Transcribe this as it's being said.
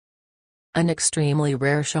An extremely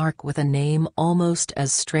rare shark with a name almost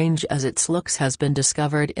as strange as its looks has been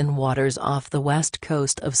discovered in waters off the west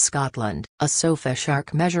coast of Scotland. A sofa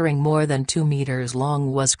shark measuring more than 2 meters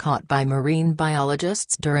long was caught by marine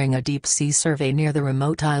biologists during a deep-sea survey near the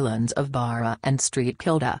remote islands of Barra and Street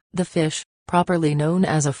Kilda. The fish, properly known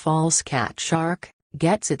as a false catshark,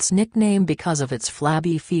 gets its nickname because of its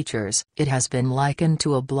flabby features. It has been likened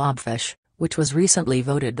to a blobfish, which was recently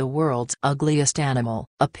voted the world's ugliest animal.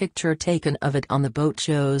 A picture taken of it on the boat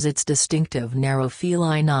shows its distinctive narrow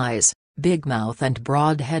feline eyes, big mouth and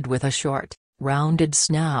broad head with a short, rounded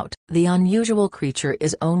snout. The unusual creature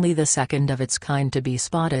is only the second of its kind to be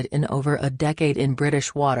spotted in over a decade in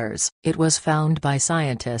British waters. It was found by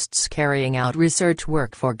scientists carrying out research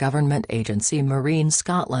work for government agency Marine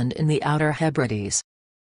Scotland in the Outer Hebrides.